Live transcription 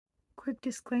Quick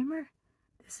disclaimer,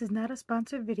 this is not a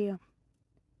sponsored video.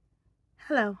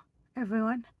 Hello,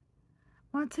 everyone.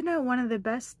 Want to know one of the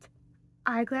best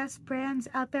eyeglass brands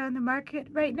out there on the market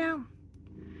right now?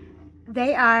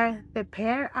 They are the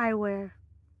Pair Eyewear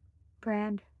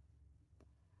brand.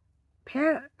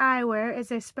 Pair Eyewear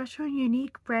is a special and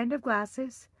unique brand of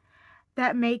glasses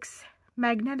that makes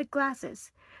magnetic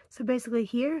glasses. So basically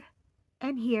here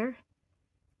and here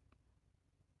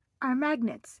are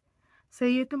magnets. So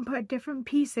you can put different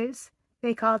pieces,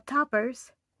 they call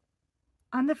toppers,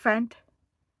 on the front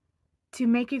to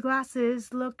make your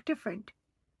glasses look different.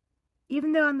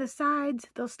 Even though on the sides,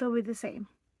 they'll still be the same.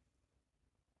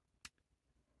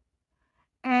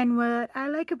 And what I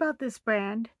like about this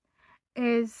brand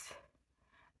is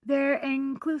they're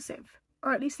inclusive,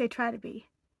 or at least they try to be.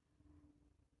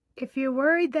 If you're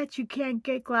worried that you can't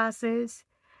get glasses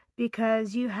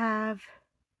because you have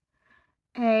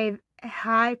a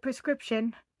high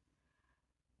prescription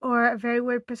or a very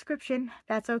weird prescription,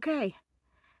 that's okay.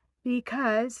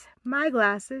 Because my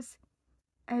glasses,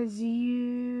 as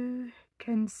you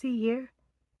can see here,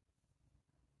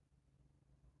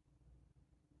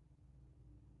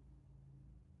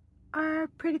 are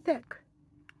pretty thick.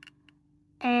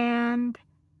 And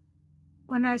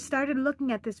when I started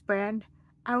looking at this brand,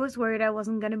 I was worried I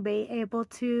wasn't going to be able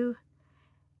to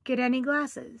get any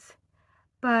glasses.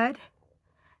 But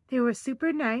they were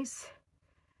super nice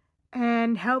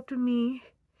and helped me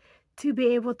to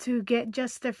be able to get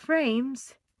just the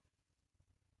frames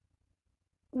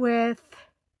with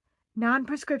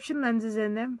non-prescription lenses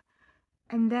in them.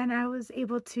 And then I was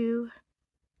able to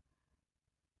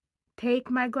take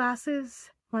my glasses,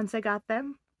 once I got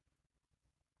them,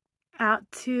 out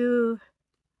to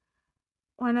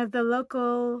one of the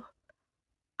local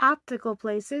optical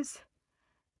places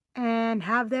and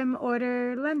have them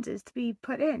order lenses to be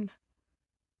put in.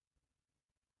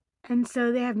 And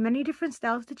so they have many different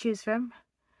styles to choose from.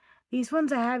 These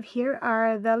ones I have here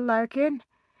are the Larkin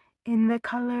in the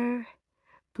color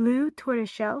blue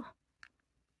tortoiseshell.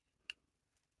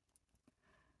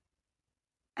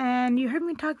 And you heard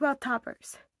me talk about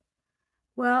toppers.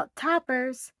 Well,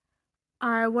 toppers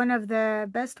are one of the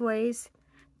best ways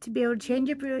to be able to change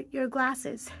up your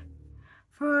glasses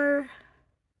for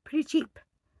pretty cheap.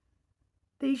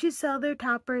 They usually sell their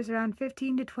toppers around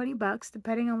 15 to 20 bucks,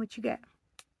 depending on what you get.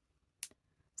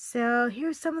 So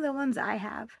here's some of the ones I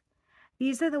have.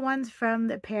 These are the ones from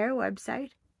the Pair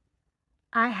website.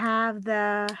 I have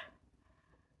the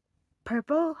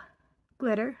purple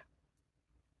glitter.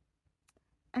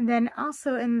 And then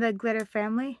also in the glitter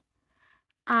family,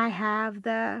 I have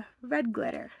the red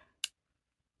glitter.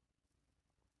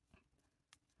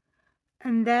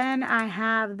 And then I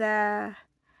have the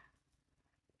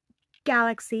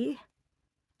Galaxy.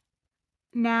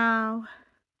 Now,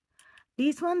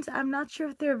 these ones, I'm not sure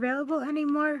if they're available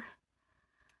anymore.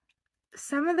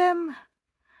 Some of them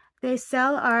they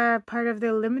sell are part of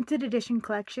their limited edition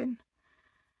collection.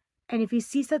 And if you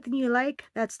see something you like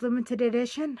that's limited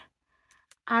edition,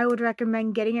 I would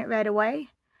recommend getting it right away.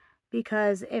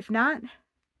 Because if not,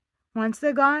 once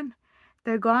they're gone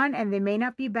and they may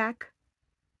not be back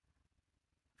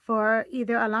for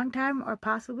either a long time or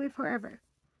possibly forever.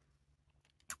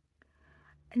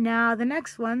 Now the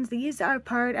next ones, these are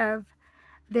part of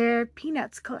their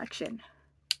Peanuts collection.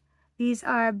 These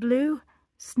are Blue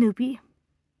Snoopy.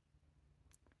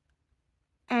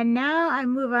 And now I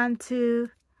move on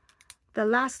to the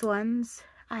last ones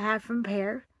I have from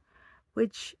Pair,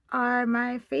 which are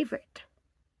my favorite.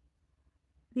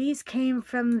 These came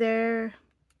from their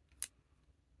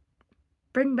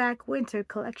Bring Back Winter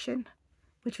collection,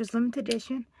 which was limited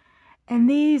edition. And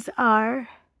these are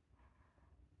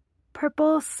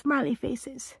purple smiley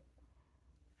faces.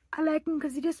 I like them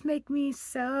because they just make me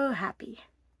so happy.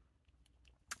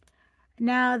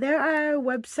 Now, there are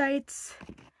websites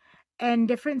and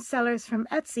different sellers from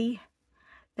Etsy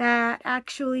that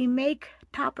actually make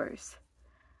toppers.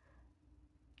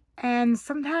 And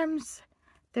sometimes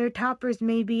their toppers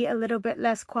may be a little bit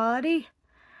less quality,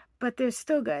 but they're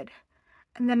still good.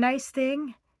 And the nice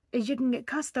thing is you can get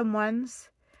custom ones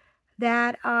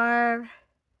that are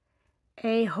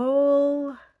a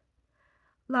whole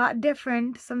lot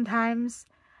different sometimes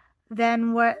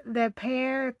than what the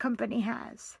Pair company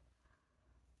has.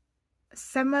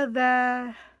 Some of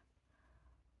the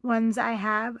ones I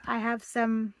have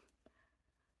some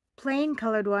plain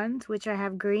colored ones, which I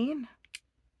have green.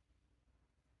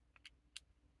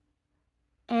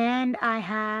 And I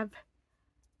have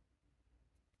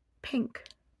pink.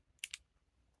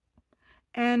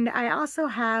 And I also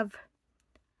have,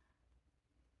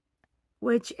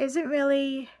 which isn't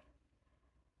really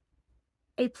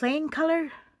a plain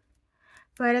color,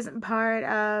 but it isn't part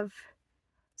of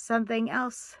something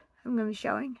else I'm going to be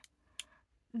showing.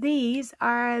 These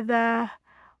are the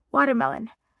watermelon,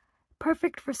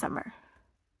 perfect for summer.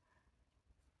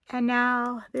 And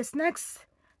now this next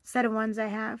set of ones I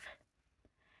have,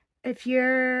 if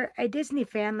you're a Disney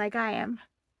fan like I am,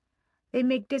 they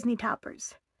make Disney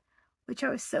toppers, which I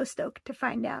was so stoked to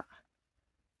find out.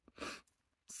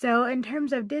 So in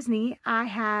terms of Disney, I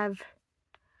have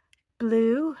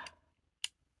blue,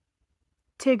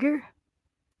 Tigger,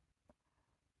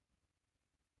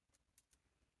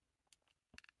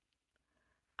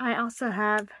 I also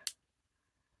have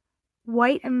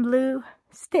white and blue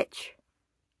Stitch.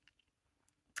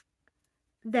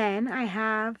 Then I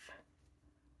have,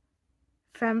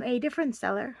 from a different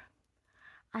seller,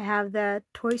 I have the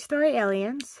Toy Story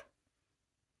Aliens.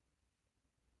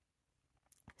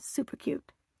 Super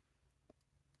cute.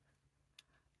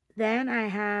 Then I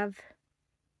have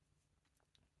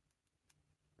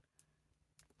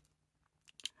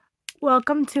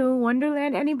Welcome to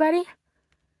Wonderland, anybody?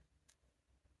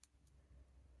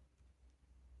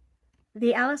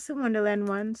 The Alice in Wonderland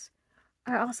ones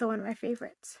are also one of my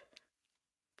favorites.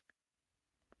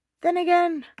 Then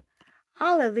again,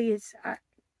 all of these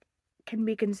can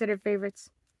be considered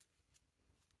favorites.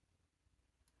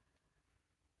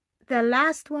 The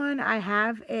last one I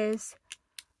have is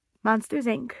Monsters,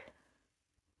 Inc.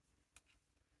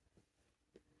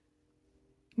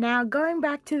 Now, going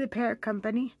back to the parrot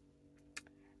company,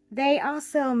 they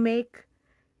also make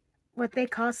what they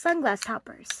call sunglass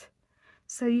toppers.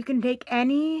 So you can take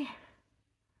any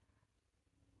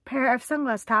pair of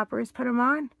sunglass toppers, put them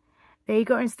on, there you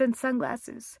go, instant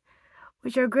sunglasses,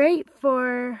 which are great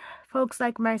for folks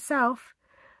like myself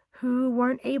who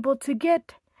weren't able to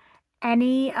get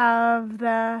any of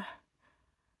the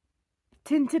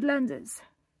tinted lenses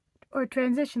or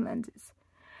transition lenses.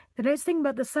 The nice thing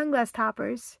about the sunglass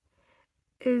toppers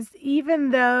is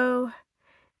even though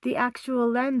the actual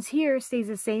lens here stays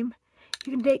the same,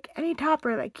 you can take any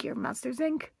topper like your Monsters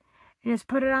Inc. and just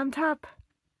put it on top.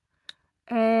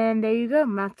 And there you go,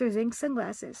 Monsters Inc.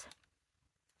 sunglasses.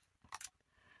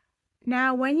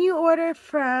 Now, when you order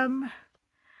from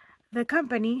the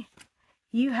company,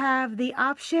 you have the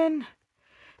option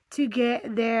to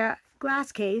get their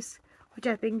glass case, which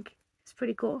I think is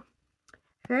pretty cool.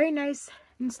 Very nice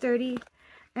and sturdy.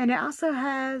 And it also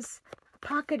has a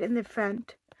pocket in the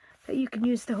front that you can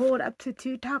use to hold up to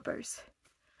 2 toppers.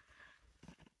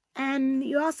 And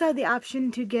you also have the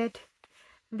option to get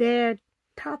their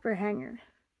topper hanger,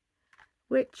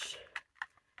 which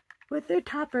with their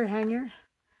topper hanger,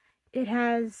 it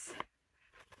has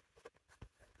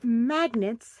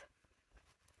magnets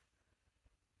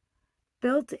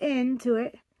built into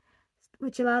it,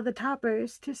 which allow the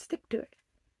toppers to stick to it.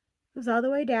 It goes all the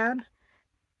way down.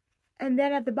 And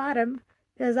then at the bottom,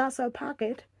 there's also a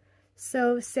pocket.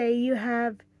 So say you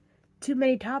have too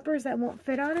many toppers that won't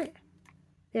fit on it,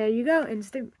 there you go,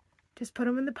 instant. Just put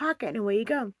them in the pocket and away you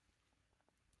go.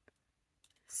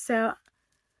 So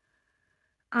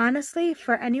honestly,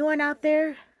 for anyone out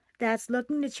there that's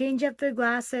looking to change up their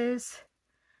glasses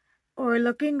or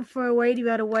looking for a way to be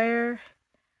able to wear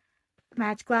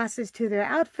match glasses to their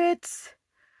outfits,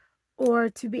 or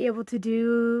to be able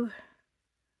to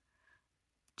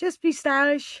just be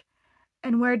stylish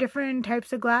and wear different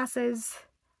types of glasses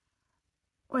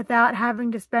without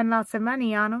having to spend lots of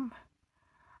money on them,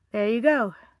 there you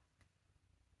go.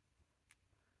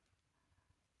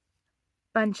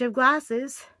 Bunch of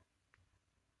glasses,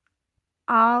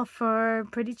 all for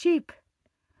pretty cheap.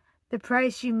 The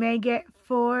price you may get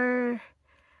for,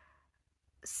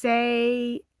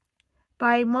 say,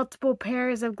 buying multiple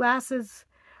pairs of glasses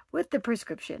with the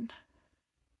prescription.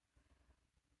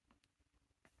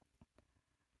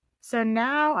 So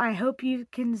now I hope you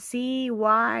can see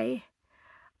why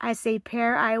I say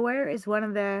Pair Eyewear is one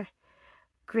of the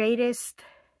greatest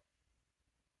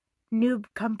noob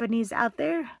companies out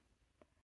there.